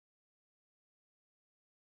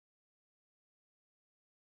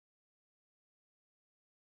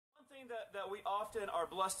thing that we often are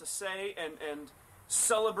blessed to say and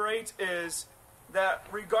celebrate is that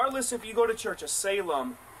regardless if you go to church at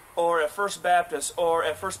Salem or at First Baptist or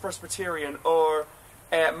at First Presbyterian or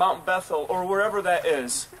at Mount Bethel or wherever that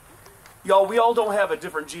is, y'all, we all don't have a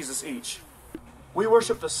different Jesus each. We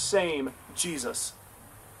worship the same Jesus.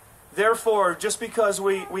 Therefore, just because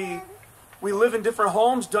we live in different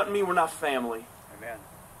homes doesn't mean we're not family. Amen.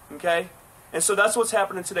 Okay? And so that's what's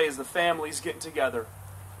happening today is the families getting together.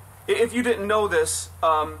 If you didn't know this,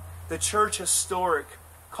 the church historic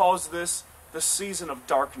calls this the season of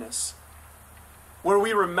darkness, where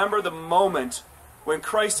we remember the moment when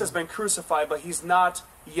Christ has been crucified, but he's not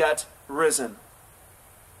yet risen.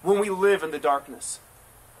 When we live in the darkness.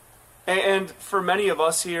 And for many of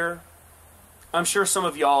us here, I'm sure some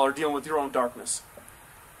of y'all are dealing with your own darkness.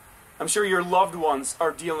 I'm sure your loved ones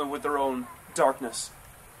are dealing with their own darkness.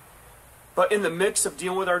 But in the mix of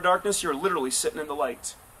dealing with our darkness, you're literally sitting in the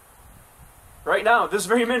light. Right now, this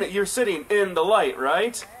very minute, you're sitting in the light,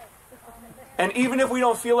 right? And even if we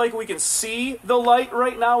don't feel like we can see the light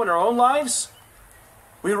right now in our own lives,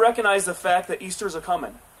 we recognize the fact that Easter's a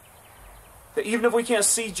coming. That even if we can't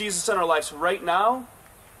see Jesus in our lives right now,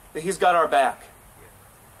 that he's got our back.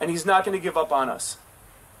 And he's not going to give up on us.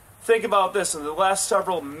 Think about this. In the last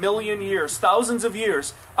several million years, thousands of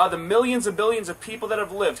years, out of the millions and billions of people that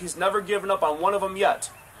have lived, he's never given up on one of them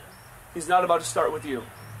yet. He's not about to start with you.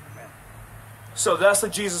 So that's the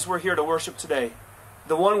Jesus we're here to worship today.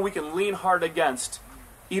 The one we can lean hard against,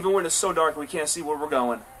 even when it's so dark we can't see where we're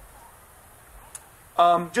going.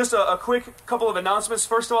 Just a quick couple of announcements.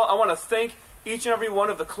 First of all, I want to thank each and every one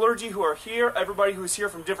of the clergy who are here, everybody who's here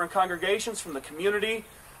from different congregations, from the community.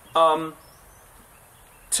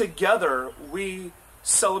 Together, we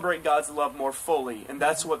celebrate God's love more fully, and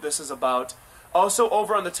that's what this is about. Also,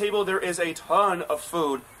 over on the table, there is a ton of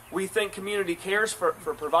food. We thank Community Cares for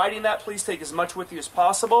providing that. Please take as much with you as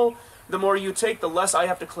possible. The more you take, the less I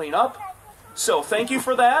have to clean up. So thank you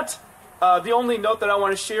for that. The only note that I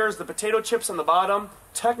want to share is the potato chips on the bottom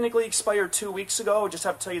technically expired 2 weeks ago. I just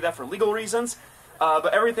have to tell you that for legal reasons.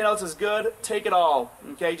 But everything else is good. Take it all.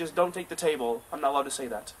 Okay, just don't take the table. I'm not allowed to say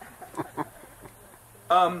that.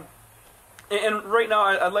 And right now,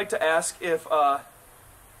 I'd like to ask if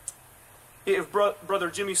Brother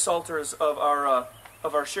Jimmy Salters of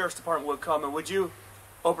our Sheriff's Department would come, and would you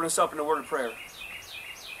open us up in a word of prayer?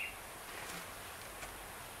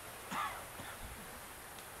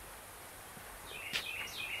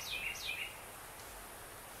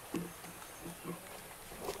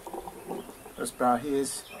 Let's bow our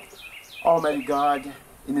heads. Almighty God,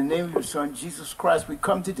 in the name of your Son, Jesus Christ, we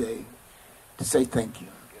come today to say thank you.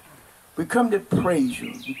 We come to praise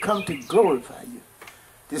you. We come to glorify you.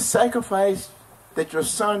 The sacrifice that your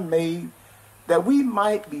Son made that we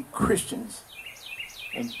might be Christians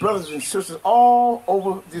and brothers and sisters all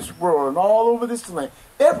over this world and all over this land,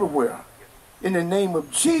 everywhere. In the name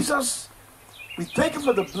of Jesus, we thank you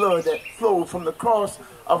for the blood that flowed from the cross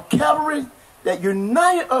of Calvary that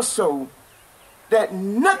united us so that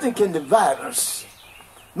nothing can divide us.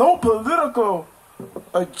 No political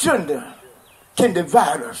agenda can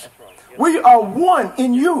divide us. We are one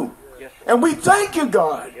in you. And we thank you,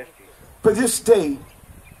 God, for this day,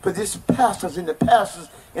 for this pastors and the pastors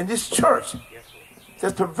in this church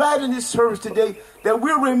that's providing this service today, that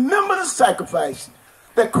we'll remember the sacrifice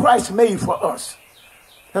that Christ made for us.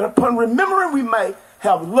 That upon remembering we might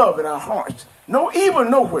have love in our hearts. No evil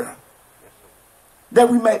nowhere. That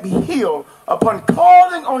we might be healed upon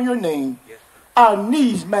calling on your name. Our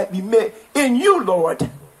needs might be met in you, Lord.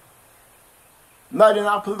 Not in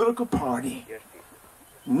our political party.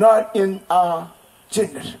 Not in our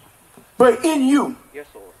genders. But in you.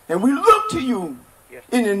 And we look to you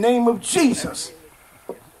in the name of Jesus.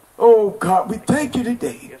 Oh God, we thank you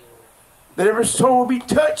today. That every soul will be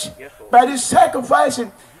touched by this sacrifice.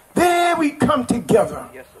 And then we come together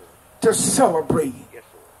to celebrate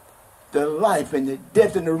the life and the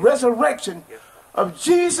death and the resurrection of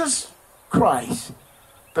Jesus Christ,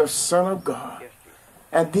 the Son of God.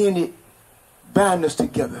 And then it binds us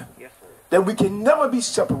together. That we can never be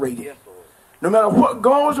separated. No matter what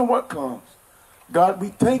goes and what comes. God, we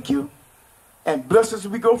thank you and bless us as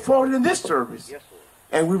we go forward in this service.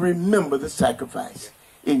 And we remember the sacrifice.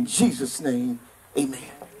 In Jesus' name, amen.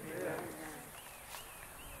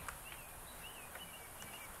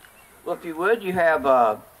 Well, if you would, you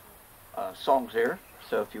have songs there.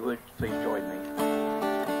 So if you would, please join me.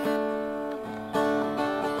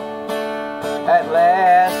 At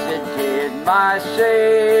last it did my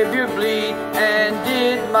Savior bleed, and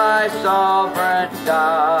did my sovereign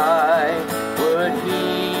die. Would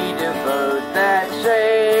he devote that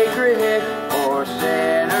sacred head for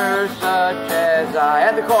sinners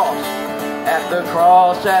the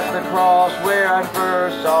cross where I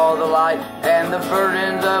first saw the light, and the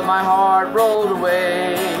burdens of my heart rolled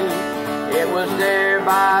away. It was there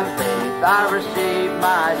by faith I received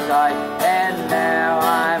my sight, and now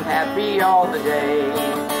I'm happy all the day.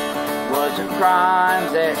 Was the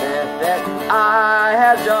crimes that I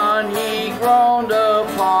have done, he groaned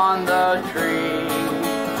upon the tree.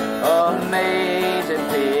 Amazing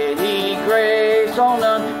pity, grace on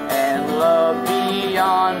none, and love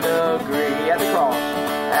beyond degree.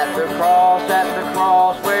 At the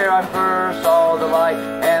cross where I first saw the light,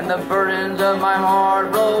 and the burdens of my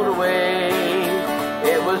heart rolled away.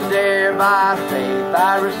 It was there by faith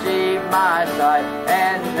I received my sight,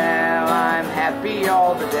 and now I'm happy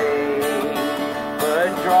all the day.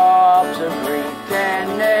 But drops of grief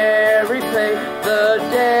can ne'er repay the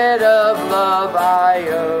debt of love I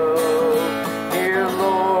owe. Dear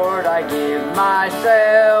Lord, I give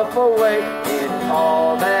myself away. It's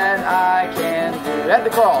all that I can do. At the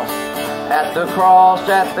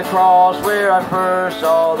cross where I first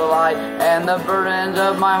saw the light, and the burdens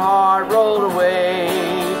of my heart rolled away.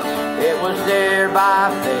 It was there by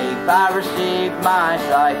faith I received my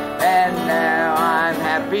sight, and now I'm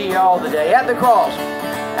happy all the day. At the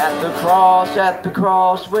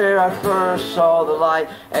cross where I first saw the light,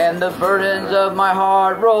 and the burdens of my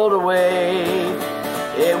heart rolled away.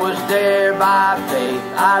 It was there by faith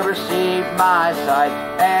I received my sight,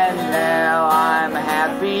 and now I'm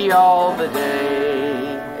happy all the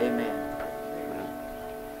day. Amen.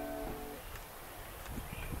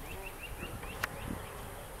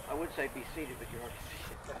 I would say be seated, but you're already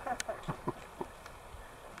seated.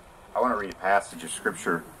 I want to read a passage of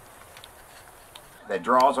Scripture that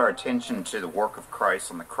draws our attention to the work of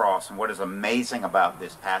Christ on the cross. And what is amazing about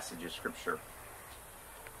this passage of Scripture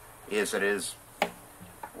is it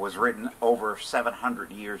was written over 700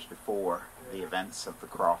 years before the events of the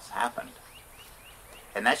cross happened.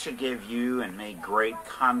 And that should give you and me great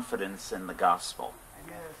confidence in the gospel.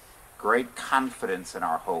 Great confidence in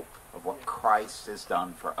our hope of what Christ has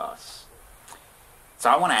done for us. So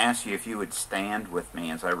I want to ask you if you would stand with me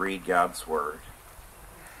as I read God's Word.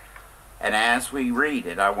 And as we read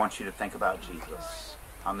it, I want you to think about Jesus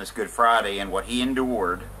on this Good Friday and what he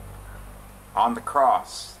endured on the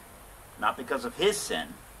cross, not because of his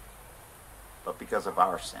sin, but because of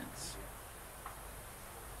our sins.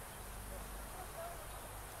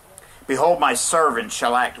 Behold, my servant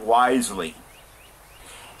shall act wisely.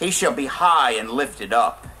 He shall be high and lifted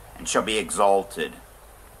up, and shall be exalted.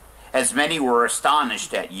 As many were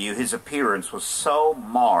astonished at you, his appearance was so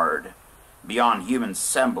marred beyond human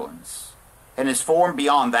semblance, and his form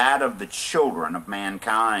beyond that of the children of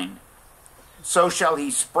mankind. So shall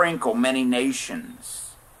he sprinkle many nations.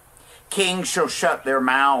 Kings shall shut their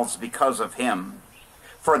mouths because of him.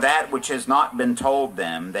 For that which has not been told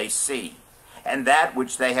them they see, and that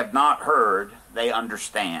which they have not heard they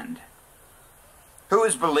understand. Who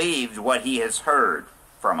has believed what he has heard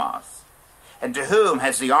from us? And to whom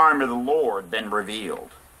has the arm of the Lord been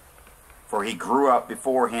revealed? For he grew up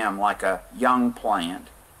before him like a young plant,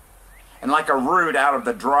 and like a root out of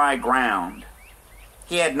the dry ground.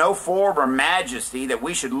 He had no form or majesty that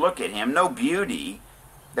we should look at him, no beauty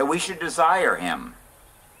that we should desire him.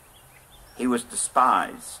 He was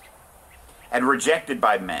despised and rejected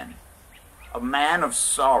by men, a man of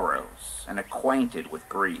sorrows and acquainted with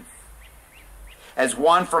grief. As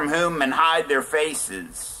one from whom men hide their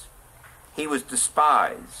faces, he was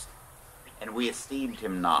despised, and we esteemed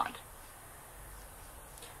him not.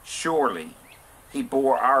 Surely he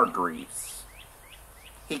bore our griefs.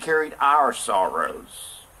 He carried our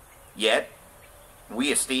sorrows. Yet we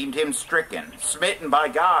esteemed him stricken, smitten by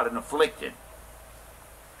God, and afflicted.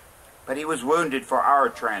 But he was wounded for our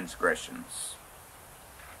transgressions.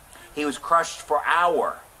 He was crushed for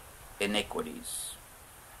our iniquities.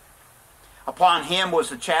 Upon him was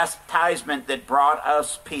the chastisement that brought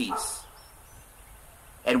us peace,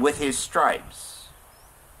 and with his stripes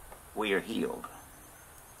we are healed.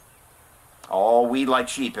 All we like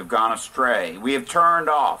sheep have gone astray. We have turned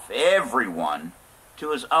off everyone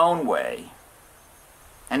to his own way.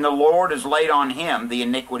 And the Lord has laid on him the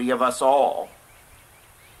iniquity of us all.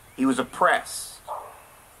 He was oppressed,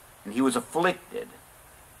 and he was afflicted,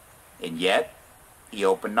 and yet he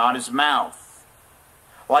opened not his mouth.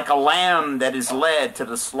 Like a lamb that is led to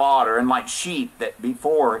the slaughter, and like sheep that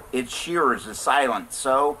before its shearers is silent,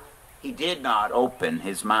 so he did not open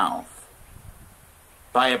his mouth.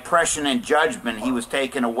 By oppression and judgment he was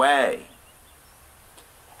taken away.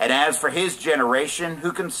 And as for his generation,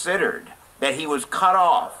 who considered that he was cut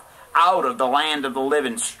off out of the land of the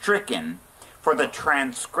living, stricken for the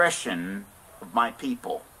transgression of my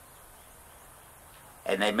people.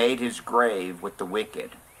 and they made his grave with the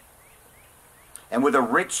wicked, and with a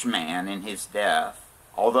rich man in his death,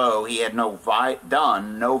 although he had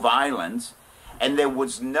done no violence, and there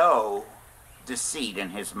was no deceit in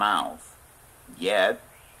his mouth. Yet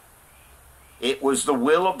it was the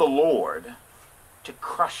will of the Lord to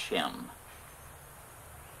crush him.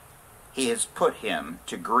 He has put him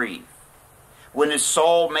to grief. When his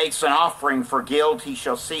soul makes an offering for guilt, he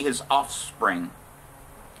shall see his offspring,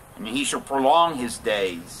 and he shall prolong his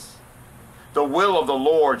days. The will of the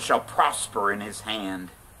Lord shall prosper in his hand.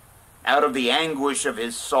 Out of the anguish of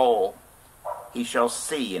his soul he shall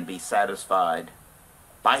see and be satisfied.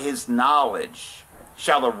 By his knowledge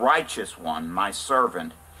shall the righteous one, my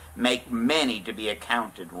servant, make many to be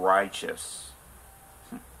accounted righteous.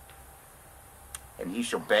 And he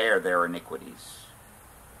shall bear their iniquities.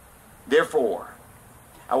 Therefore,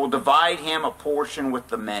 I will divide him a portion with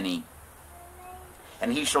the many,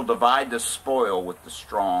 and he shall divide the spoil with the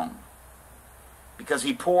strong, because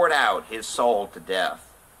he poured out his soul to death,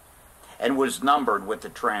 and was numbered with the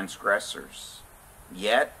transgressors.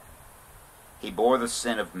 Yet he bore the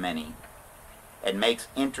sin of many, and makes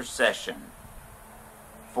intercession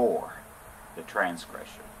for the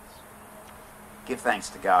transgressors. Give thanks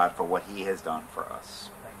to God for what he has done for us.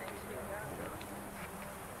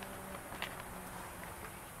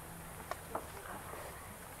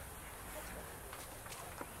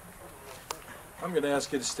 I'm going to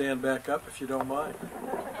ask you to stand back up if you don't mind.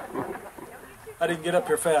 I didn't get up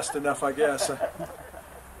here fast enough, I guess.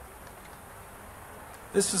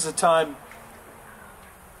 This is a time,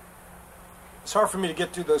 it's hard for me to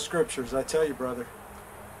get through those scriptures, I tell you, brother.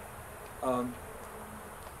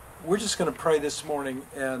 We're just going to pray this morning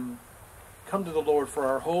and come to the Lord for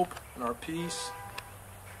our hope and our peace,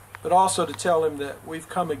 but also to tell him that we've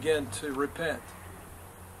come again to repent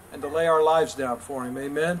and to lay our lives down for him.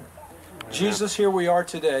 Amen? Jesus, here we are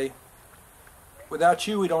today. Without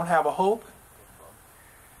you, we don't have a hope.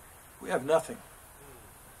 We have nothing.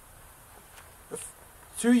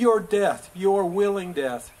 Through your death, your willing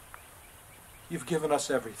death, you've given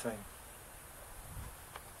us everything.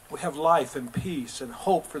 We have life and peace and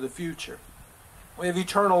hope for the future. We have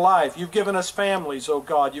eternal life. You've given us families, oh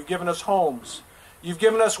God. You've given us homes. You've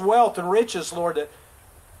given us wealth and riches, Lord, that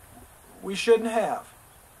we shouldn't have.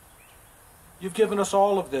 You've given us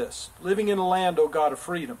all of this, living in a land, oh God, of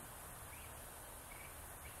freedom.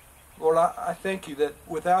 Lord, I thank you that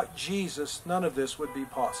without Jesus, none of this would be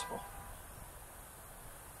possible.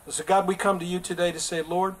 So God, we come to you today to say,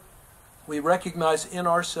 Lord, we recognize in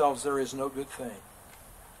ourselves there is no good thing.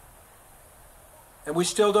 And we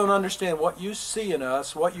still don't understand what you see in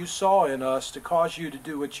us, what you saw in us to cause you to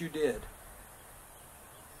do what you did.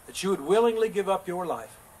 That you would willingly give up your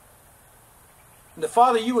life. And that,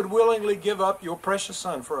 Father, you would willingly give up your precious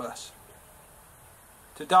Son for us.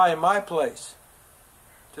 To die in my place.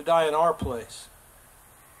 To die in our place.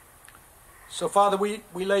 So, Father, we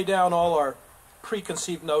lay down all our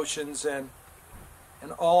preconceived notions and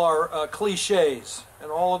all our cliches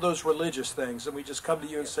and all of those religious things. And we just come to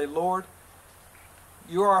you and say, Lord,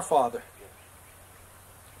 you are our Father.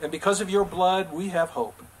 And because of your blood, we have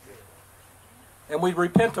hope. And we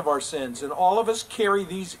repent of our sins. And all of us carry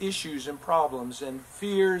these issues and problems and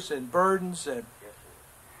fears and burdens. And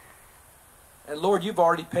Lord, you've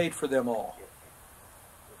already paid for them all.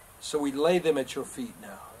 So we lay them at your feet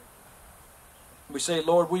now. We say,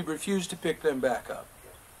 Lord, we refuse to pick them back up.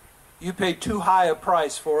 You paid too high a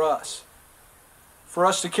price for us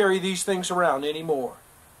to carry these things around anymore.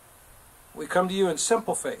 We come to you in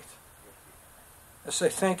simple faith and say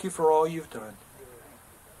thank you for all you've done.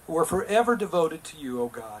 We're forever devoted to you, O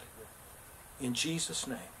God. In Jesus'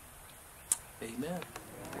 name, amen.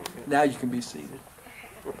 Now you can be seated.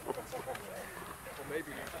 Well,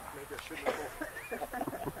 maybe I shouldn't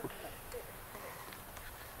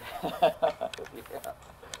Yeah.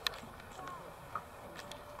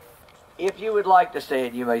 If you would like to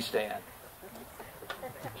stand, you may stand.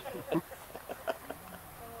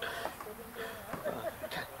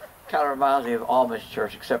 Kind of reminds me of Amish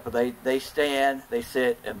church, except for they stand, they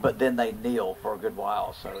sit, but then they kneel for a good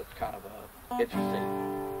while. So it's kind of interesting.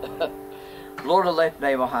 Lord, I lift your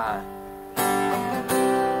name on high.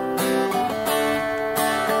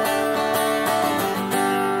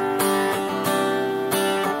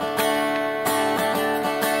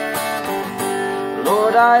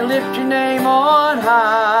 Lord, I lift your name on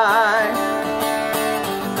high.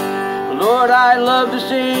 Lord, I love to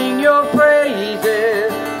sing your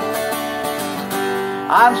praises.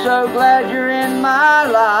 I'm so glad you're in my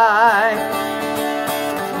life.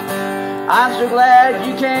 I'm so glad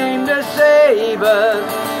you came to save us.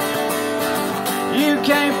 You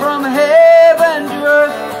came from heaven heaven to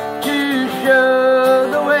earth to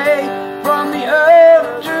show the way. From the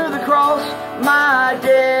earth to the cross, my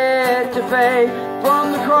debt to pay.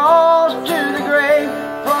 From the cross to the grave,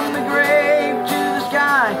 from the grave to the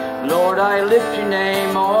sky, Lord, I lift your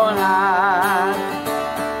name on high.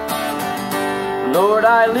 Lord,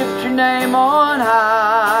 I lift your name on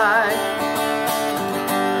high.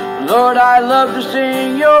 Lord, I love to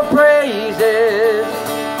sing your praises.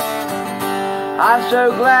 I'm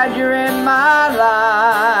so glad you're in my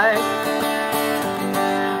life.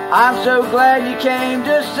 I'm so glad you came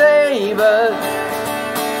to save us.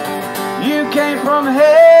 You came from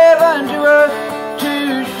heaven to earth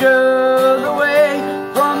to show the way.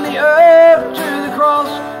 From the earth to the cross,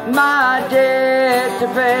 my debt to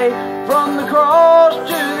pay. From the cross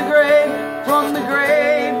to the grave, from the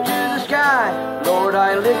grave to the sky, Lord,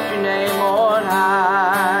 I lift your name on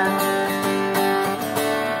high.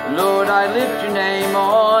 Lord, I lift your name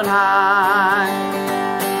on high.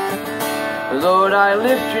 Lord, I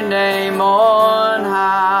lift your name on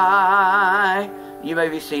high. You may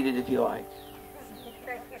be seated if you like.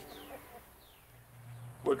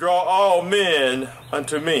 Will draw all men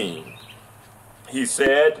unto me, he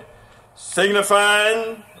said,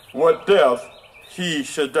 signifying what death he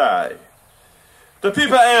should die. The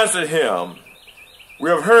people answered him, we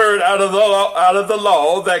have heard out of the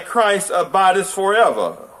law that Christ abideth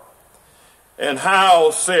forever. And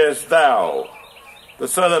how sayest thou, the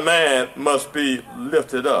Son of Man must be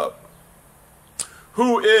lifted up?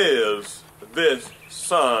 Who is this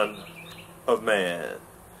Son of Man?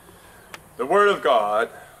 The Word of God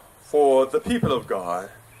for the people of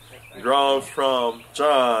God, drawn from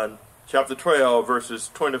John chapter 12,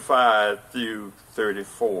 verses 25 through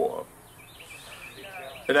 34.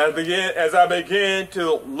 And as I begin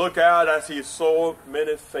to look out, I see so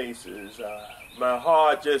many faces. My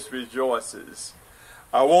heart just rejoices.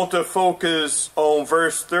 I want to focus on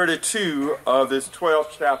verse 32 of this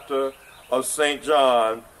 12th chapter of St.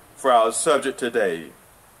 John for our subject today.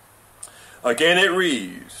 Again it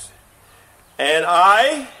reads, and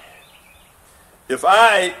I, if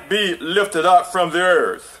I be lifted up from the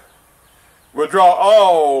earth, will draw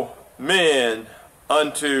all men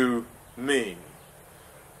unto me.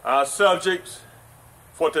 Our subject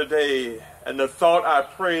for today, and the thought I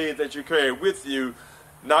pray that you carry with you,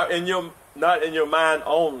 not in your mind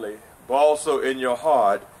only, but also in your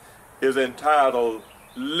heart, is entitled,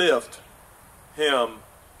 Lift Him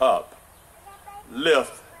Up.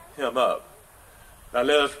 Lift Him Up. Now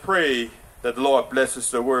let us pray that the Lord blesses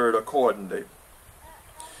the word accordingly.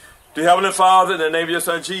 Dear Heavenly Father, in the name of your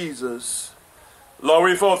Son Jesus, Lord,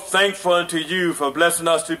 we're so thankful unto you for blessing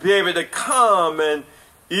us to be able to come and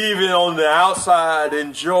even on the outside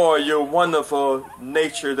enjoy your wonderful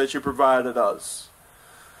nature that you provided us.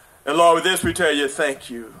 And Lord, with this we tell you thank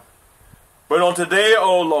you. But on today,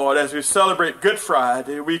 oh Lord, as we celebrate Good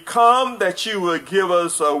Friday, we come that you will give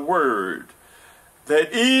us a word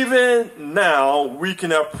that even now we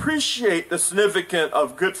can appreciate the significance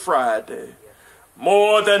of Good Friday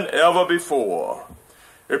more than ever before.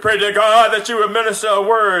 We pray to God that you will minister a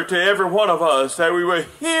word to every one of us, that we will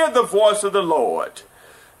hear the voice of the Lord,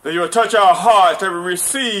 that you will touch our hearts, that we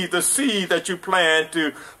receive the seed that you plan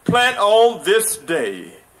to plant on this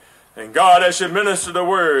day. And God, as you minister the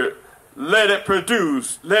word, let it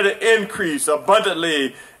produce, let it increase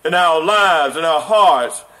abundantly in our lives, in our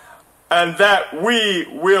hearts, and that we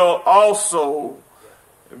will also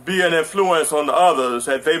be an influence on others,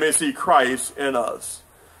 that they may see Christ in us.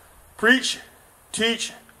 Preach,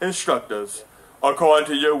 teach, instruct us according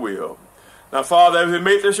to your will. Now, Father, as we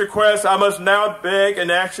make this request, I must now beg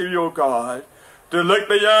and ask you, your God, to look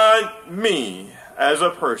beyond me as a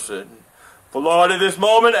person. For, Lord, at this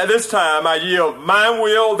moment, at this time, I yield my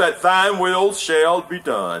will that thine will shall be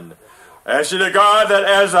done. I ask you, to God, that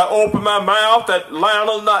as I open my mouth, that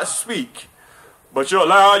Lionel not speak, but you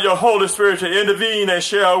allow your Holy Spirit to intervene and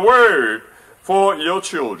share a word for your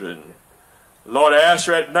children. Lord, I ask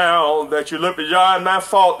right now that you look beyond my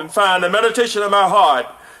fault and find the meditation of my heart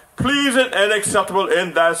pleasing and acceptable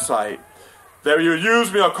in thy sight, that you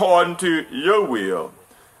use me according to your will.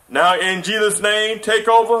 Now in Jesus' name, take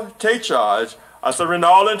over, take charge. I surrender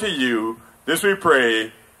all unto you. This we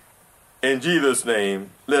pray. In Jesus'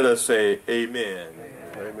 name, let us say amen.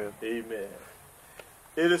 Amen. Amen.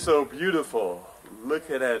 It is so beautiful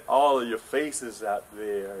looking at all of your faces out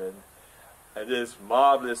there, and it's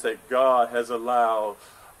marvelous that God has allowed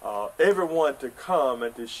everyone to come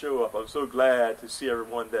and to show up. I'm so glad to see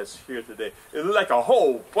everyone that's here today. It looks like a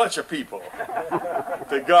whole bunch of people.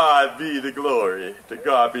 To God be the glory. To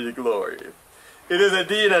God be the glory. It is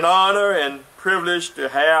indeed an honor and privilege to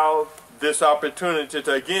have this opportunity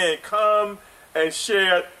to again come and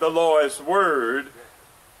share the Lord's word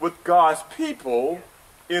with God's people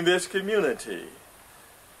in this community.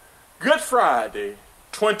 Good Friday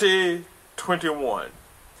 2021.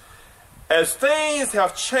 As things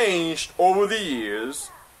have changed over the years,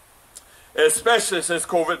 especially since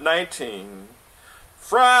COVID-19,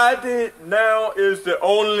 Friday now is the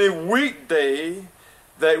only weekday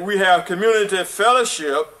that we have community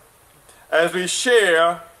fellowship as we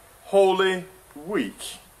share Holy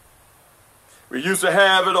Week. We used to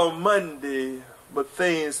have it on Monday, but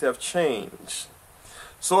things have changed.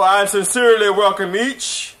 So I sincerely welcome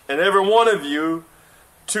each and every one of you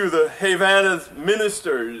to the Havana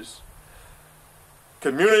Ministers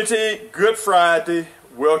Community Good Friday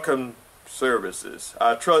Welcome Services.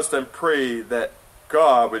 I trust and pray that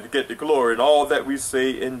God would get the glory in all that we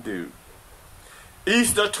say and do.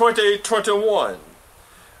 Easter 2021.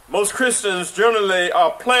 Most Christians generally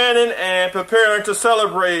are planning and preparing to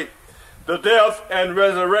celebrate the death and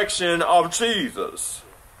resurrection of Jesus.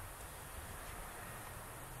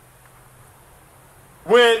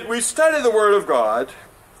 When we study the Word of God,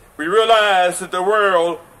 we realize that the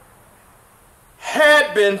world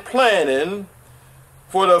had been planning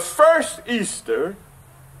for the first Easter,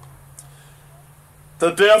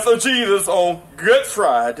 the death of Jesus on Good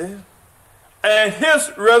Friday, and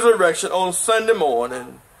his resurrection on Sunday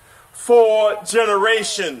morning for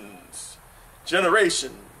generations.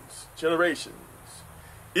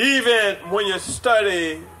 Even when you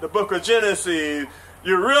study the book of Genesis,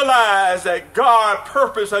 you realize that God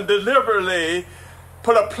purposed and deliberately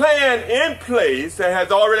put a plan in place that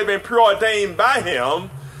has already been preordained by him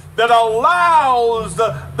that allows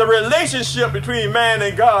the relationship between man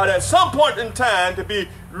and God at some point in time to be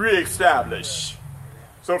reestablished.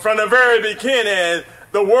 So from the very beginning,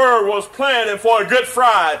 the Word was planning for a Good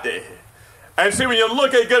Friday. And see, when you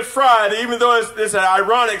look at Good Friday, even though it's an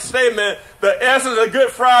ironic statement, the essence of Good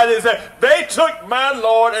Friday is that they took my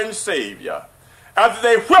Lord and Savior. After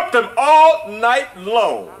they whipped him all night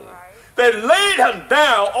long, they laid him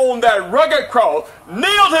down on that rugged cross,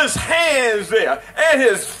 nailed his hands there and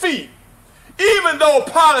his feet. Even though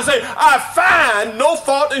Pilate said, I find no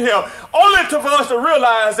fault in him, only for us to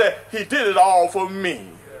realize that he did it all for me.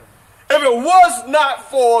 If it was not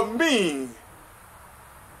for me,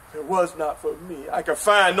 I could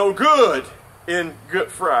find no good in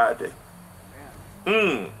Good Friday.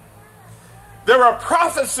 There are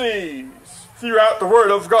prophecies throughout the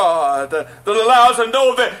Word of God that allows us to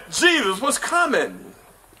know that Jesus was coming.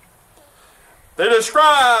 They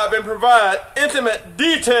describe and provide intimate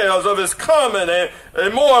details of his coming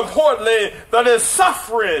and more importantly, that his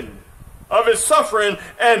suffering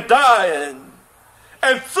and dying.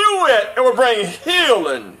 And through it will bring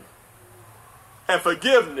healing and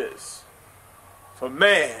forgiveness for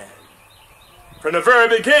man. From the very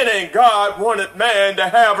beginning, God wanted man to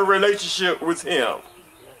have a relationship with him.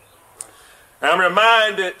 I'm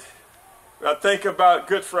reminded, when I think about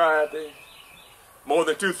Good Friday, more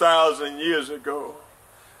than 2,000 years ago,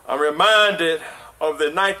 I'm reminded of the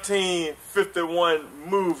 1951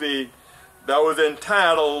 movie that was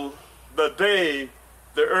entitled The Day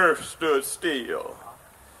the Earth Stood Still.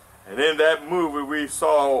 And in that movie we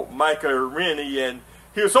saw Michael Rennie, and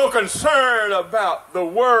he was so concerned about the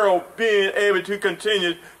world being able to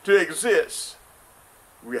continue to exist.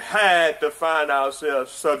 We had to find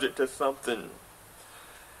ourselves subject to something.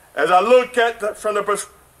 As I look at from the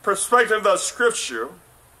perspective of Scripture,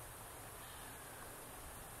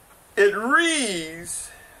 it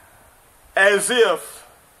reads as if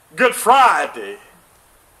Good Friday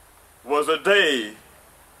was a day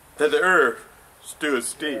that the earth stood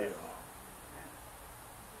still.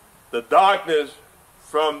 The darkness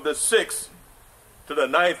from the 6th to the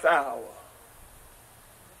 9th hour.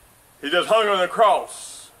 He just hung on the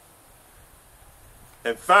cross.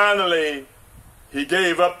 And finally, he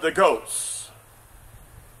gave up the ghost.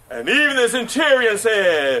 And even the centurion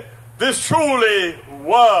said, this truly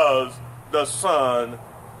was the Son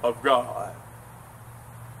of God.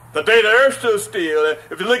 The day the earth stood still,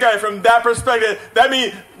 if you look at it from that perspective, that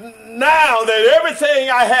means now that everything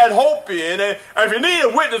I had hope in, and if you need a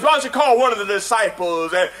witness, why don't you call one of the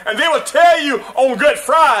disciples, and they will tell you on Good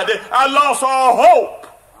Friday, I lost all hope.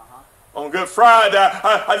 On Good Friday,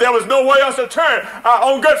 there was no way else to turn.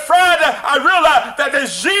 On Good Friday, I realized that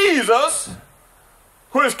there's Jesus,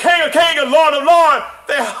 who is King of Kings and Lord of Lords.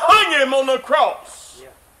 They hung him on the cross. Yeah.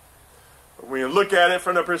 When you look at it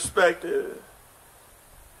from the perspective,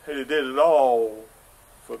 he did it all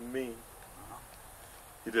for me.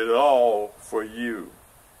 He did it all for you.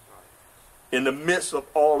 In the midst of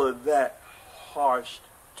all of that harsh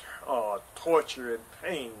torture and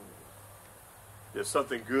pain, There's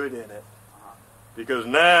something good in it. Because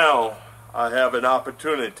now I have an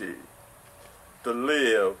opportunity to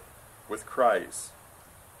live with Christ.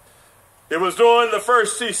 It was during the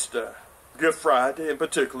first Easter, Good Friday in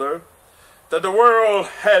particular, that the world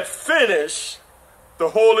had finished the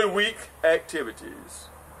Holy Week activities.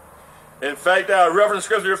 In fact, our reference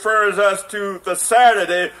scripture refers us to the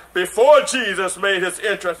Saturday before Jesus made his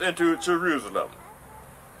entrance into Jerusalem.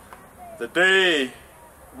 The day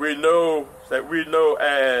we know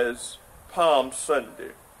as Palm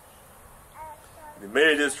Sunday. He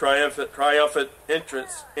made his triumphant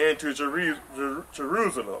entrance into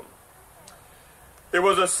Jerusalem. It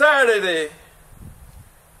was a Saturday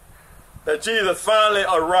that Jesus finally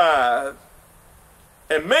arrived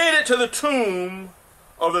and made it to the tomb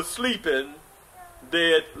of the sleeping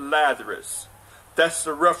dead Lazarus. That's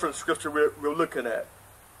the reference scripture we're looking at.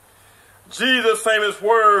 Jesus' famous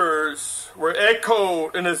words were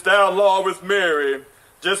echoed in his dialogue with Mary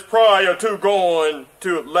just prior to going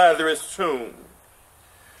to Lazarus' tomb.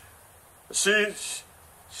 He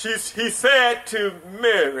said to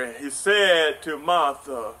Mary, he said to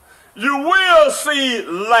Martha, "You will see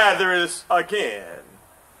Lazarus again."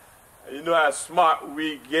 You know how smart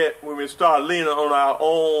we get when we start leaning on our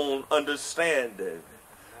own understanding.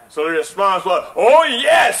 So the response was, "Oh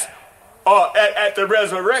yes, at the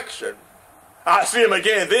resurrection. I'll see him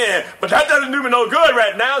again then, but that doesn't do me no good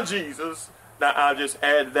right now, Jesus." Now I'll just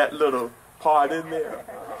add that little part in there.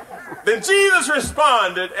 Then Jesus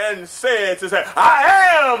responded and said to say, "I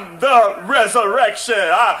am the resurrection.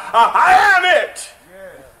 I am it."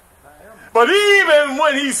 But even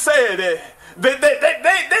when he said it, they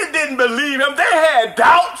didn't believe him. They had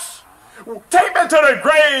doubts. Take me to the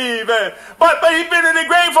grave. But he's been in the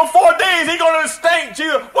grave for 4 days. He's going to stink.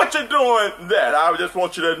 Jesus, what you doing there? I just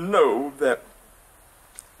want you to know that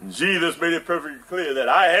Jesus made it perfectly clear that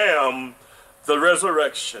I am the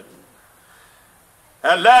resurrection.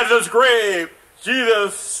 At Lazarus' grave,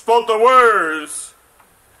 Jesus spoke the words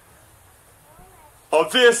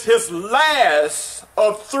of this, his last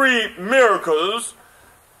of 3 miracles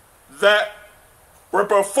that were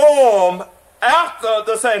performed after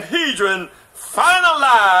the Sanhedrin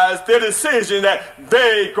finalized their decision that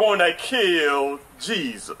they're going to kill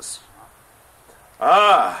Jesus.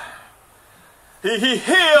 He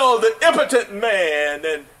healed the impotent man,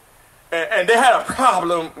 and they had a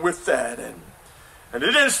problem with that. And they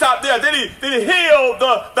didn't stop there. Then he healed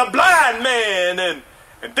the blind man, and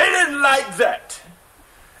they didn't like that.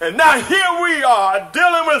 And now here we are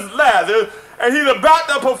dealing with Lazarus, and he's about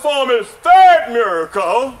to perform his 3rd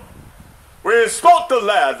miracle, where he spoke to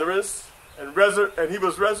Lazarus, and he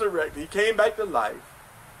was resurrected. He came back to life.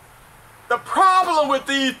 The problem with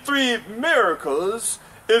these 3 miracles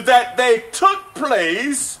is that they took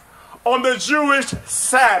place on the Jewish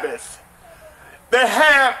Sabbath. They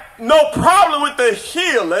had no problem with the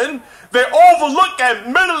healing. They overlooked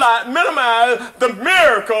and minimized the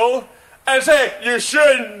miracle and said, you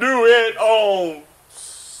shouldn't do it on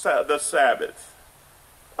the Sabbath.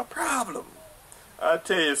 A problem. I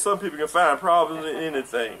tell you, some people can find problems in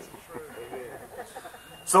anything.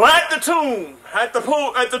 So at the tomb,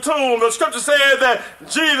 the scripture says that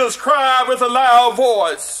Jesus cried with a loud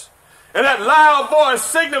voice. And that loud voice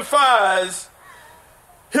signifies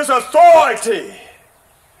his authority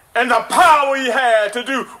and the power he had to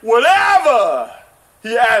do whatever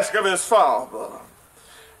he asked of his Father.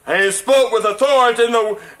 And he spoke with authority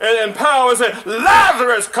and power and said,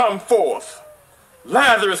 "Lazarus, come forth.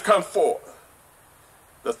 Lazarus, come forth."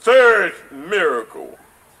 The 3rd miracle.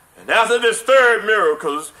 And after this 3rd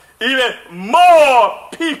miracle, even more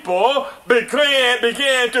people began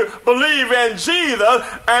to believe in Jesus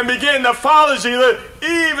and began to follow Jesus.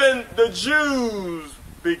 Even the Jews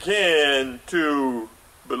began to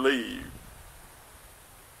believe.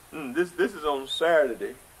 This is on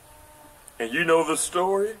Saturday. And you know the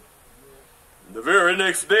story. The very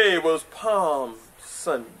next day was Palm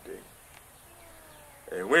Sunday.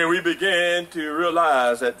 And when we began to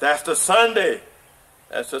realize that that's the Sunday,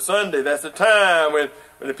 that's the time when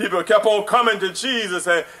the people kept on coming to Jesus,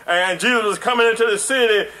 and Jesus was coming into the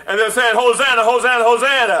city, and they said, "Hosanna, Hosanna,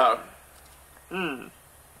 Hosanna."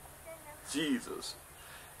 Jesus.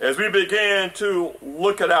 As we began to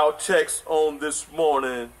look at our text on this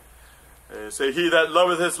morning, and say, "He that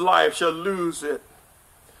loveth his life shall lose it,"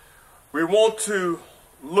 we want to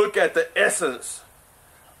look at the essence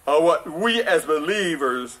of what we as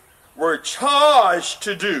believers were charged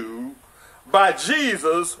to do by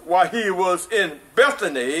Jesus while he was in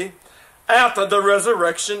Bethany after the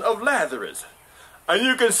resurrection of Lazarus. And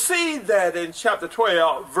you can see that in chapter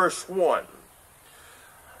 12, verse 1.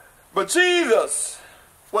 But Jesus,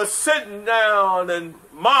 was sitting down, and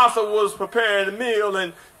Martha was preparing the meal,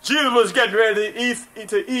 and Jesus was getting ready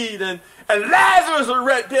to eat, and Lazarus was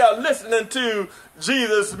right there listening to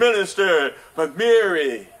Jesus minister. But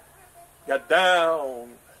Mary got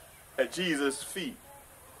down at Jesus' feet,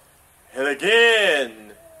 and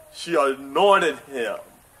again she anointed him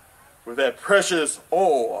with that precious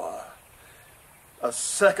oil, a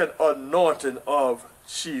second anointing of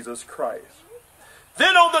Jesus Christ.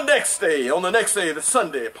 Then on the next day, the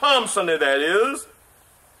Sunday, Palm Sunday that is,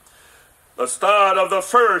 the start of the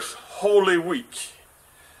first Holy Week,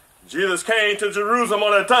 Jesus came to Jerusalem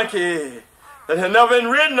on a donkey that had never been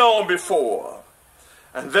ridden on before.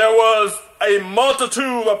 And there was a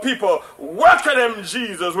multitude of people welcoming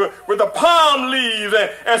Jesus with the palm leaves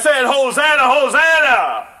and saying, Hosanna,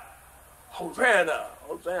 Hosanna! Hosanna,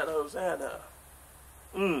 Hosanna, Hosanna.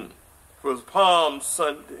 It was Palm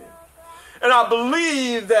Sunday. And I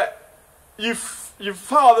believe that you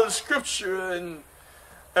follow the scripture, and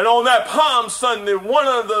on that Palm Sunday, one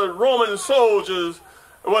of the Roman soldiers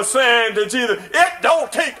was saying to Jesus, it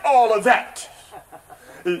don't take all of that.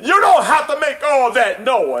 You don't have to make all that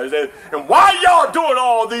noise. And why y'all doing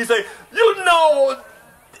all these things? You know,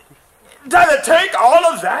 does it take all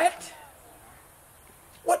of that?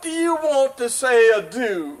 What do you want to say or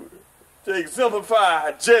do to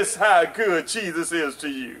exemplify just how good Jesus is to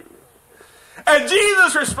you? And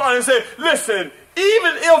Jesus responded and said, listen,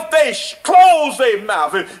 even if they close their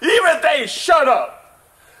mouth, even if they shut up,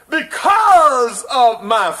 because of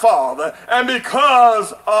my Father and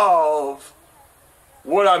because of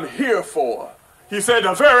what I'm here for, he said,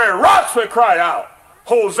 the very rocks will cry out,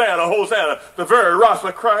 Hosanna, Hosanna. The very rocks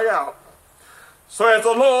will cry out. So as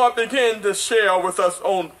the Lord began to share with us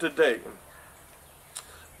on today,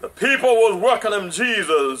 the people was welcoming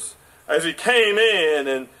Jesus as he came in,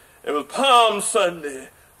 and it was Palm Sunday.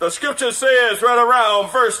 The scripture says right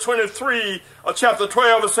around verse 23 of chapter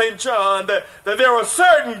 12 of St. John that there were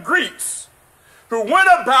certain Greeks who went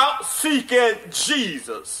about seeking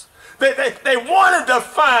Jesus. They wanted to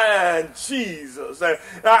find Jesus.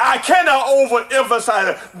 I cannot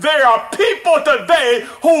overemphasize it. There are people today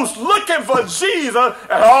who's looking for Jesus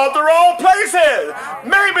at all the wrong places.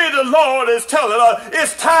 Maybe the Lord is telling us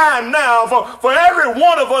it's time now for every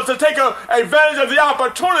one of us to take advantage of the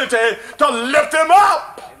opportunity to lift him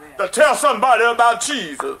up, to tell somebody about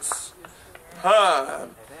Jesus.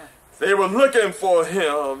 They were looking for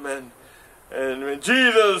him, and when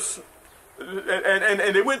Jesus...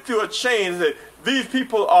 And they went through a chain that these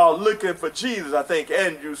people are looking for Jesus. I think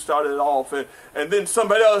Andrew started off, and then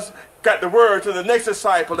somebody else got the word to the next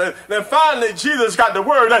disciple. And then finally Jesus got the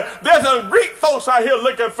word that there's some Greek folks out here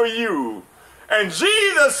looking for you. And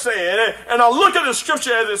Jesus said, and I look at the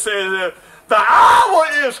scripture as it says, the hour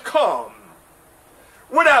is come.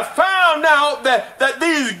 When I found out that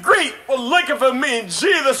these Greeks were looking for me,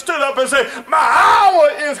 Jesus stood up and said, my hour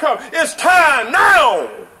is come. It's time now.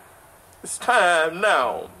 It's time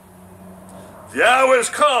now. The hour has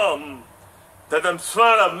come that the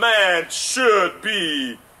Son of Man should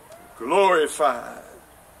be glorified.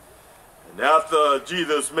 And after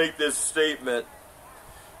Jesus made this statement,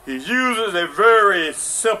 he uses a very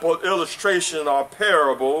simple illustration or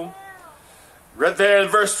parable right there in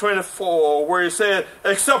verse 24, where he said,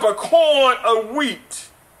 except a corn of wheat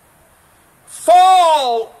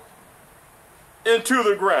fall into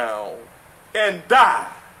the ground and die,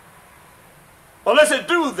 unless it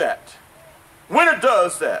do that, when it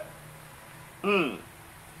does that, it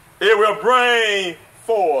will bring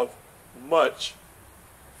forth much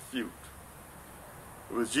fruit.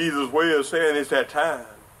 It was Jesus' way of saying it's that time.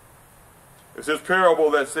 It's his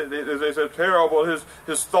parable it's a parable,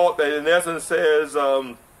 his thought that in essence says,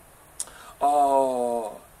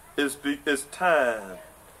 it's time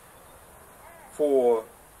for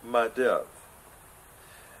my death.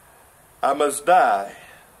 I must die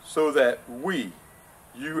so that we,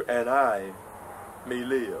 you and I, may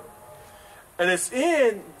live. And it's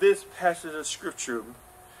in this passage of scripture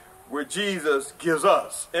where Jesus gives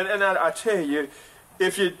us, and I tell you,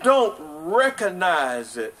 if you don't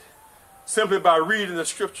recognize it simply by reading the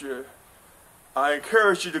scripture, I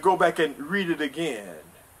encourage you to go back and read it again.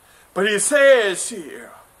 But he says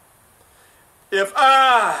here, if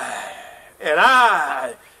I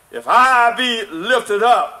be lifted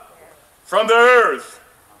up from the earth,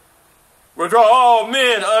 will draw all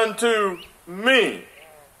men unto me.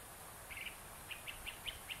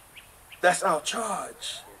 That's our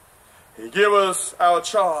charge. He gives us our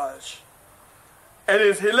charge.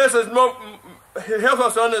 And he lets us know, he helps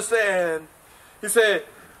us to understand. He said,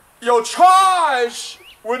 your charge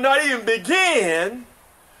will not even begin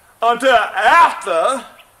until after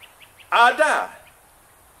I die.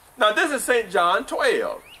 Now this is St. John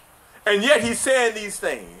 12. And yet he's saying these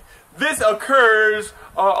things. This occurs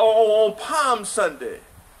on Palm Sunday,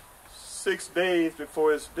 6 days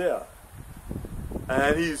before his death.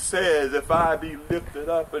 And he says, if I be lifted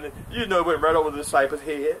up, and you know, it went right over the disciples'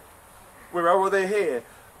 head. Went right over their head.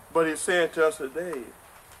 But he's saying to us today,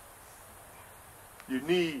 you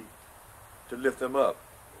need to lift them up.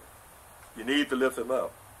 You need to lift them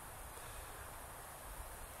up.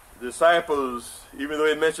 The disciples, even though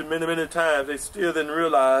he mentioned many, many times, they still didn't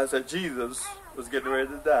realize that Jesus was getting ready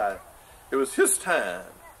to die. It was his time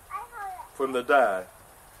for him to die.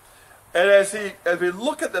 And as we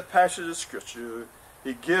look at the passage of Scripture,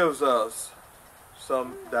 he gives us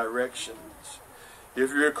some directions.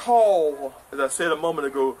 If you recall, as I said a moment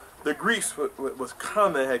ago, the Greeks was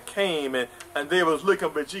coming, had came, and they was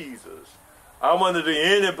looking for Jesus. I wonder, do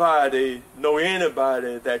anybody know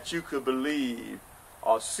anybody that you could believe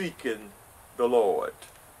are seeking the Lord?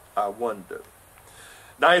 I wonder.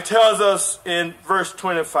 Now he tells us in verse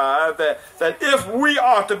 25 that if we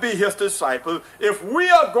are to be his disciples, if we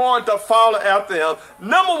are going to follow after him,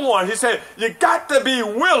 number one, he said, you got to be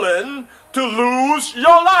willing to lose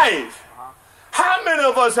your life. How many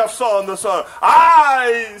of us have sung the song,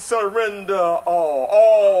 I surrender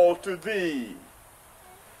all to thee?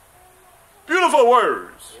 Beautiful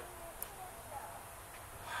words.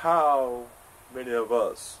 How many of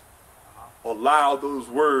us allow those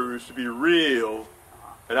words to be real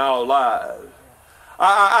in our lives?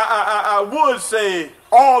 I would say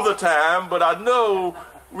all the time, but I know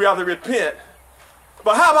we have to repent.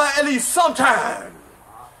 But how about at least sometime?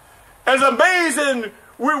 It's amazing.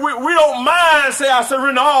 We don't mind say I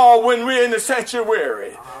surrender all when we're in the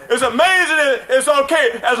sanctuary. It's amazing. It's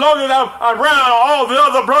okay as long as I'm around all the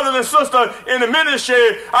other brothers and sisters in the ministry.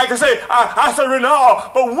 I can say I surrender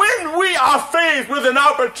all. But when we are faced with an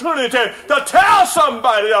opportunity to tell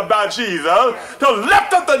somebody about Jesus, to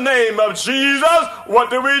lift up the name of Jesus,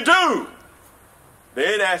 what do?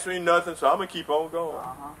 They ain't asked me nothing, so I'm gonna keep on going.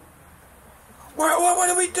 What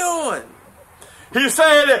are we doing? He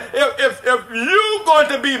said, if you're going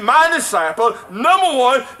to be my disciple, number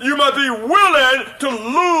one, you must be willing to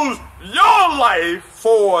lose your life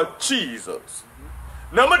for Jesus.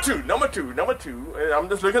 Number two, and I'm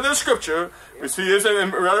just looking at the scripture. We see this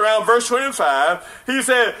right around verse 25. He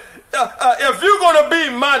said, if you're going to be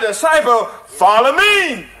my disciple, follow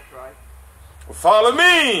me. Follow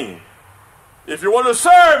me. If you want to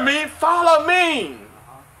serve me, follow me.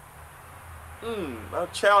 I'm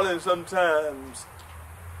challenged sometimes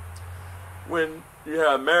when you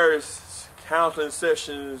have marriage counseling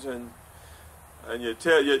sessions and you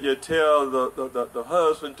tell the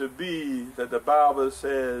husband to be that the Bible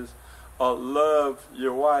says, love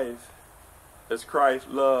your wife as Christ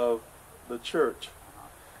loved the church.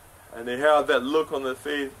 And they have that look on their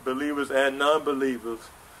face, believers and non-believers.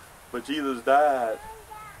 But Jesus died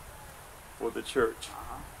for the church.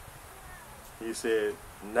 He said,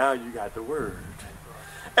 now you got the word.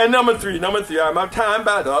 And number three, my time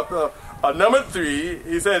back up. Number three,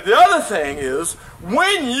 he said, the other thing is,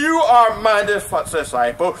 when you are my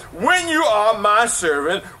disciple, when you are my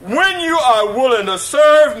servant, when you are willing to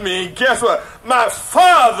serve me, guess what? My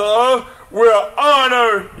Father will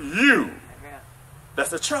honor you.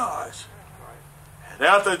 That's the charge. And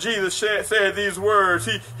after Jesus said these words,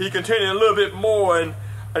 he continued a little bit more, and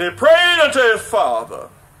he prayed unto his Father.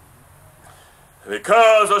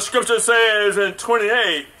 Because the scripture says in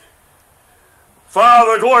 28,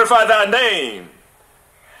 Father, glorify thy name.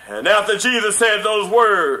 And after Jesus said those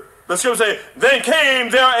words, the scripture says, then came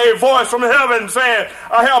there a voice from heaven saying,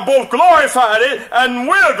 I have both glorified it and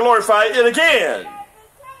will glorify it again.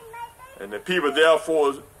 And the people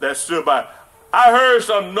therefore that stood by, I heard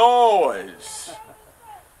some noise.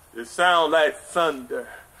 It sounded like thunder.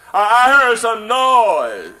 I heard some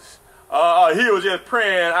noise. He was just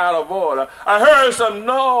praying out of order. I heard some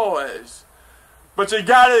noise. But you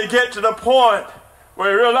got to get to the point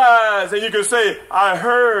where you realize, and you can say, I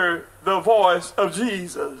heard the voice of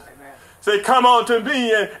Jesus. Amen. Say, come on to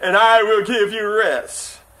me and I will give you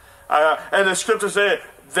rest. And the scripture said,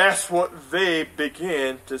 that's what they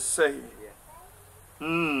began to say.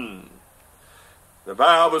 The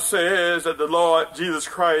Bible says that the Lord Jesus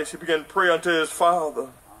Christ, he began to pray unto his Father.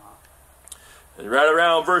 And right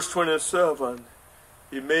around verse 27,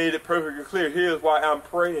 he made it perfectly clear. Here's why I'm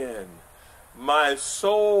praying. My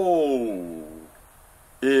soul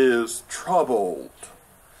is troubled.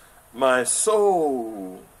 My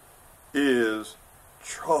soul is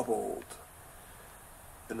troubled.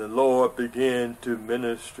 And the Lord began to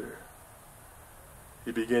minister.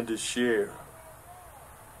 He began to share.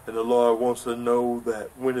 And the Lord wants to know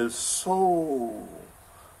that when his soul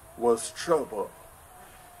was troubled.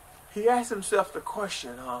 He asked himself the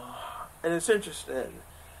question, and it's interesting.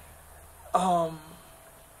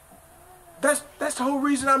 That's the whole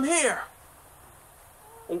reason I'm here.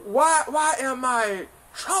 Why am I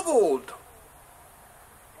troubled?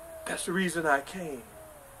 That's the reason I came.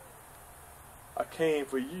 I came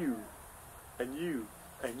for you, and you,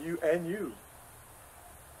 and you, and you.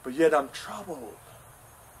 But yet I'm troubled.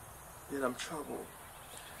 Yet I'm troubled.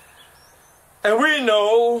 And we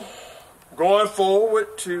know, going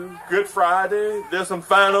forward to Good Friday, there's some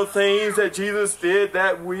final things that Jesus did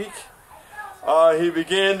that week. He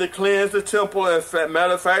began to cleanse the temple. And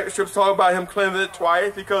matter of fact, the scriptures talk about him cleansing it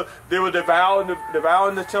twice because they were devouring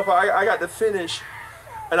the temple. I got to finish.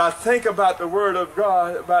 And I think about the word of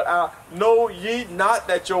God, about know ye not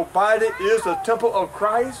that your body is the temple of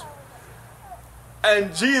Christ?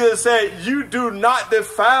 And Jesus said, you do not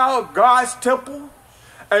defile God's temple.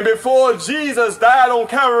 And before Jesus died on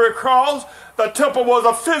Calvary cross, the temple was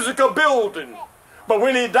a physical building. But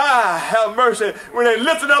when he died, have mercy, when they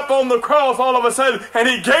lifted up on the cross all of a sudden, and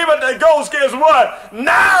he gave it to ghost, guess what?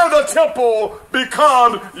 Now the temple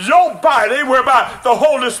becomes your body, whereby the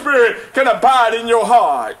Holy Spirit can abide in your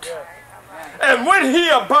heart. And when he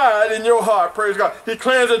abides in your heart, praise God, he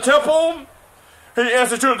cleansed the temple, he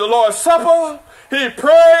instituted the Lord's Supper, he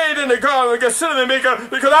prayed in the Garden of Gethsemane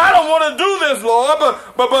because I don't want to do this, Lord,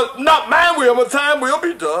 but not my will, but thine will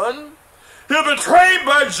be done. He was betrayed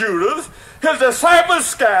by Judas. His disciples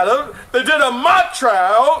scattered. They did a mock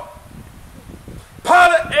trial.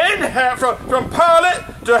 From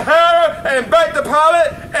Pilate to Herod and back to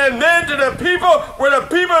Pilate and then to the people, where the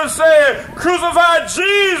people said, crucify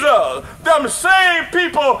Jesus. Them same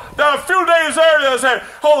people that a few days earlier said,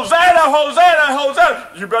 Hosanna, Hosanna, Hosanna.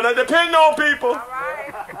 You better depend on people. All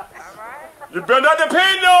right. You better not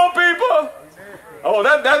depend on people. Oh,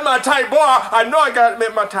 that's my type, boy. I know I got to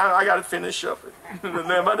make my time. I got to finish up in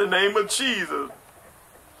the name of Jesus.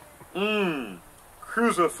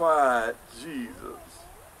 Crucified Jesus.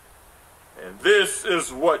 And this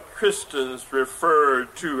is what Christians refer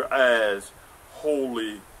to as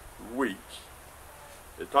Holy Week.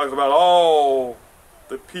 It talks about all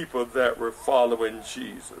the people that were following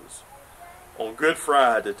Jesus. On Good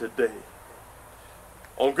Friday today,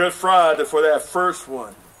 on Good Friday for that first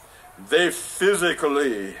one, they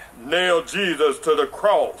physically nailed Jesus to the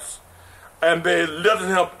cross, and they lifted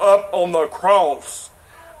him up on the cross,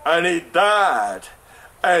 and he died.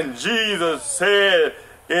 And Jesus said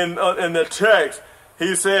in the text,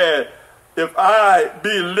 he said, if I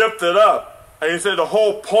be lifted up, and he said the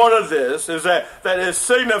whole point of this is that it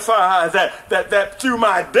signifies that through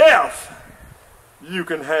my death, you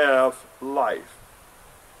can have life.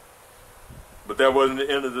 But that wasn't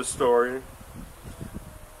the end of the story.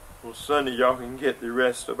 On Sunday, y'all can get the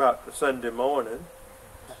rest about the Sunday morning.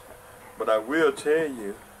 But I will tell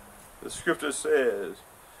you, the scripture says,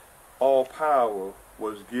 all power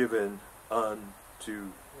was given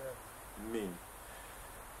unto me.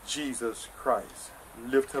 Jesus Christ.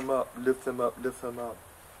 Lift him up, lift him up, lift him up.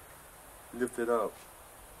 Lift it up.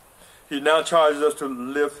 He now charges us to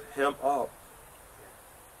lift him up.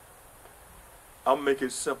 I'll make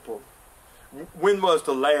it simple. When was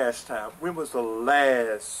the last time? When was the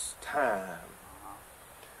last time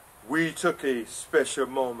we took a special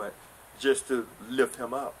moment just to lift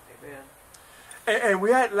him up? Amen. And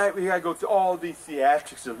we act like we got to go through all these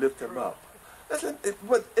theatrics to lift him up. Listen,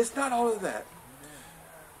 it's not all of that.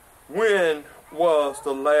 When was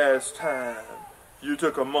the last time you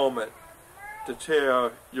took a moment to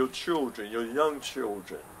tell your children, your young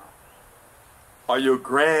children, or your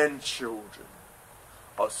grandchildren,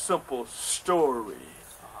 a simple story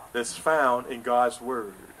that's found in God's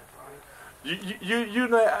Word? You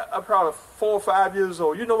know, I'm probably 4 or 5 years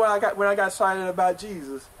old. You know when I got excited about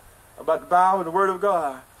Jesus, about the Bible and the Word of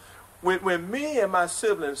God? When me and my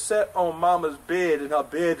siblings sat on Mama's bed in her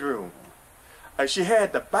bedroom, and she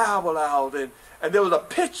had the Bible out, and there was a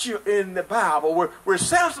picture in the Bible where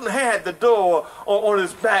Samson had the door on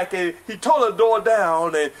his back, and he tore the door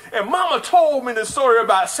down, and Mama told me the story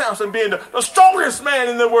about Samson being the strongest man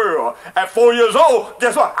in the world. At 4 years old,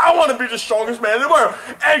 guess what? I want to be the strongest man in the world.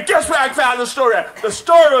 And guess where I found the story at? The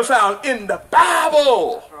story was found in the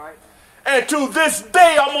Bible. That's right. And to this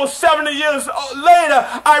day, almost 70 years later,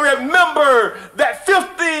 I remember that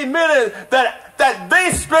 15 minutes that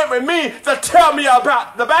they spent with me to tell me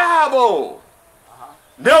about the Bible.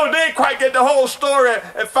 Never did quite get the whole story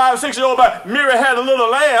at 5 or 6 years old about Mary had a little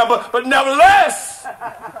lamb, but nevertheless,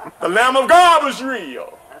 the Lamb of God was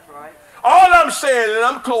real. That's right. All I'm saying, and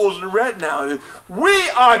I'm closing right now, is we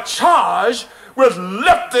are charged with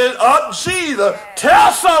lifting up Jesus.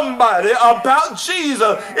 Tell somebody about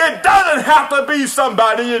Jesus. It doesn't have to be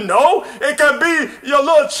somebody you know. It can be your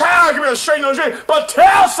little child, can be a stranger on the street, but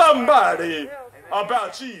tell somebody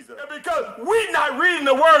about Jesus. And because we're not reading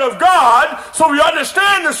the Word of God, so we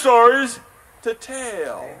understand the stories to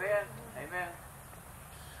tell. Amen. Amen.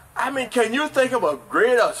 I mean, can you think of a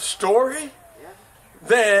greater story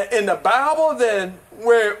than in the Bible than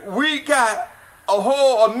where we got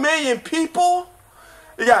a million people?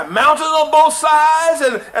 You got mountains on both sides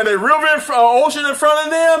and a river, ocean in front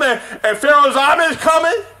of them, and Pharaoh's army is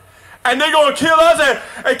coming, and they're going to kill us.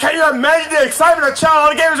 And can you imagine the excitement of the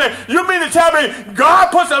child gave and say, you mean to tell me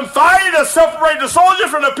God put some fire to separate the soldiers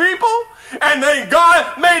from the people? And then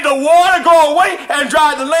God made the water go away and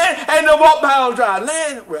dry the land, and they walk by on dry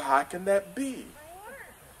land? Well, how can that be?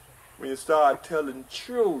 When you start telling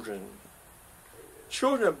children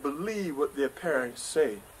believe what their parents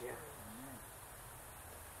say.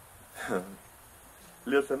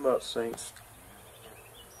 Lift them up, saints.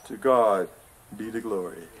 To God be the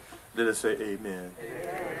glory. Let us say amen.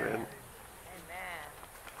 Amen.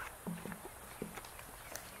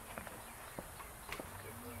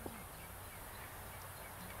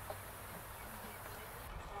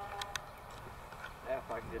 Now if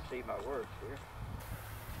I can just see my words here.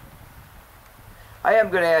 I am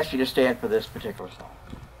going to ask you to stand for this particular song.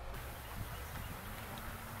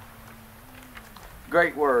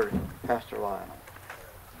 Great word, Pastor Lionel.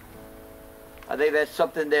 I think that's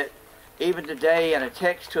something that even today in a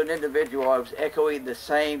text to an individual, I was echoing the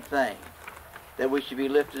same thing. That we should be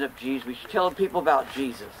lifting up Jesus. We should tell people about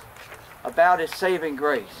Jesus. About His saving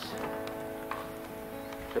grace.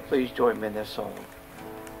 So please join me in this song.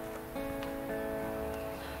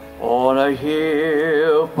 On a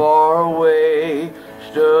hill far away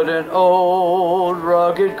stood an old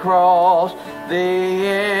rugged cross, the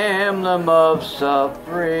emblem of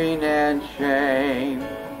suffering and shame.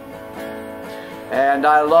 And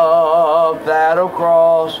I love that old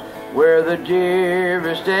cross where the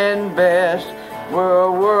dearest and best, where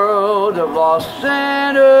a world of lost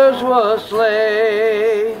sinners was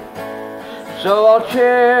slain. So I'll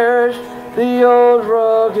cherish the old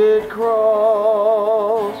rugged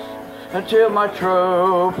cross until my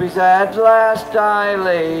trophies at last I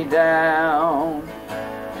lay down.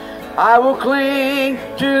 I will cling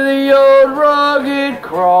to the old rugged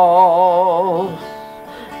cross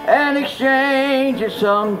and exchange it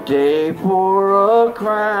someday for a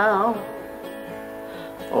crown.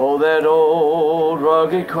 Oh, that old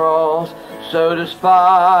rugged cross, so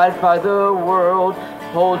despised by the world,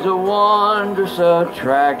 holds a wondrous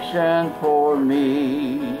attraction for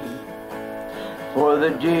me. For the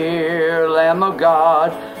dear Lamb of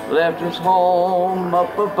God left His home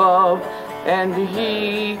up above, and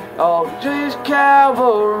He walked to His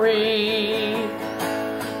Calvary.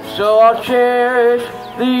 So I'll cherish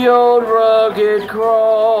the old rugged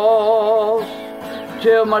cross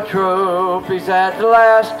till my trophies at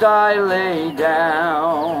last I lay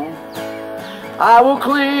down. I will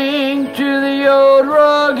cling to the old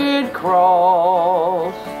rugged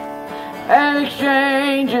cross and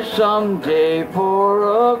exchange it someday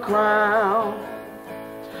for a crown.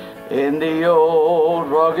 In the old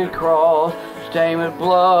rugged cross, stained with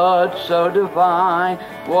blood so divine,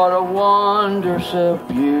 what a wondrous of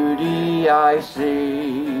beauty I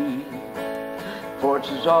see. For it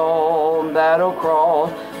is on that old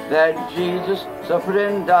cross that Jesus suffered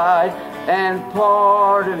and died, and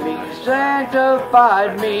pardoned me,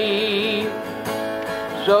 sanctified me.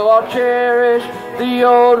 So I'll cherish the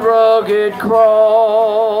old rugged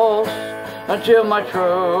cross until my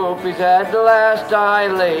trophies at last I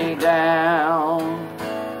lay down.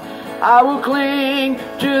 I will cling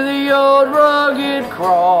to the old rugged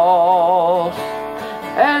cross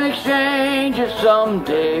and exchange it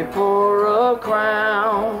someday for a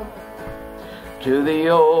crown. To the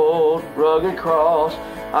old rugged cross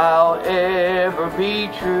I'll ever be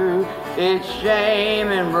true, its shame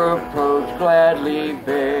and reproach gladly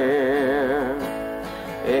bear.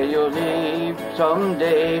 And you'll lead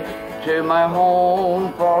someday to my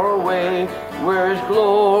home far away, where His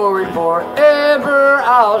glory forever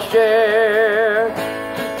I'll share.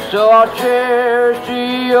 So I'll cherish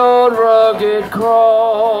the old rugged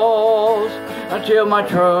cross until my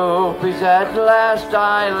trophies at last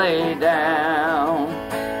I lay down.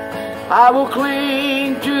 I will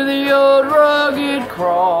cling to the old rugged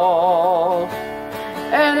cross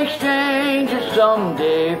and exchange it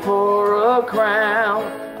someday for a crown.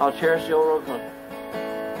 I'll cherish the old rugged cross.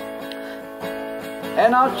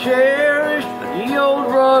 And I'll cherish the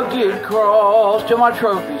old rugged cross till my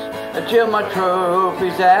trophies until my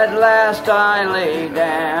trophies at last I lay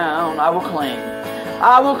down. I will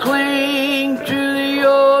cling to the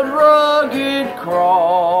old rugged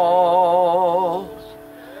cross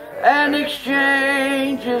and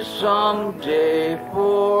exchange it someday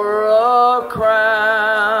for a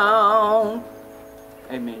crown.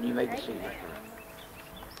 Amen. You may be seated.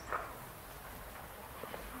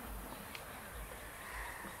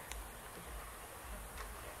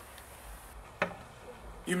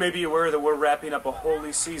 You may be aware that we're wrapping up a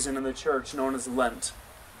holy season in the church known as Lent.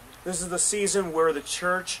 This is the season where the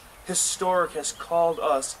church historic has called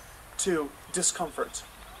us to discomfort,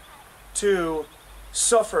 to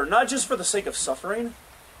suffer, not just for the sake of suffering,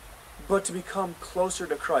 but to become closer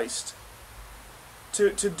to Christ,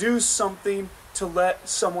 to do something to let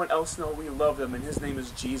someone else know we love them, and his name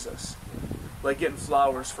is Jesus, like getting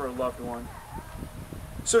flowers for a loved one.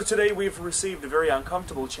 So today we've received a very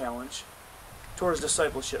uncomfortable challenge towards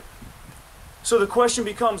discipleship. So the question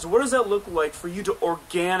becomes, what does that look like for you to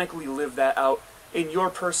organically live that out in your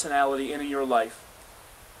personality and in your life?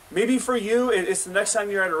 Maybe for you, it's the next time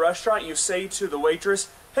you're at a restaurant, you say to the waitress,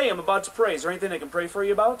 "Hey, I'm about to pray. Is there anything I can pray for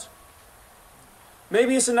you about?"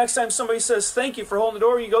 Maybe it's the next time somebody says, "Thank you for holding the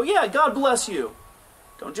door," you go, "Yeah, God bless you."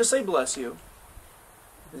 Don't just say bless you.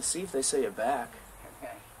 Let's see if they say it back.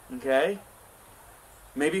 Okay?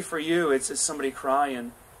 Maybe for you, it's somebody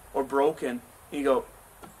crying or broken. And you go,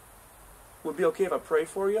 "Would it be okay if I pray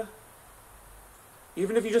for you?"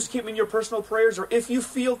 Even if you just keep them in your personal prayers, or if you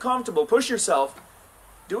feel comfortable, push yourself,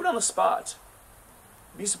 do it on the spot.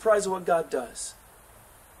 Be surprised at what God does.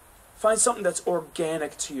 Find something that's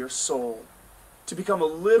organic to your soul, to become a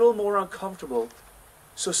little more uncomfortable,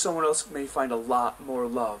 so someone else may find a lot more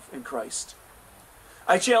love in Christ.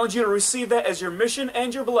 I challenge you to receive that as your mission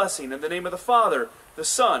and your blessing. In the name of the Father, the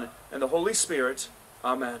Son, and the Holy Spirit.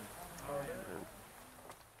 Amen.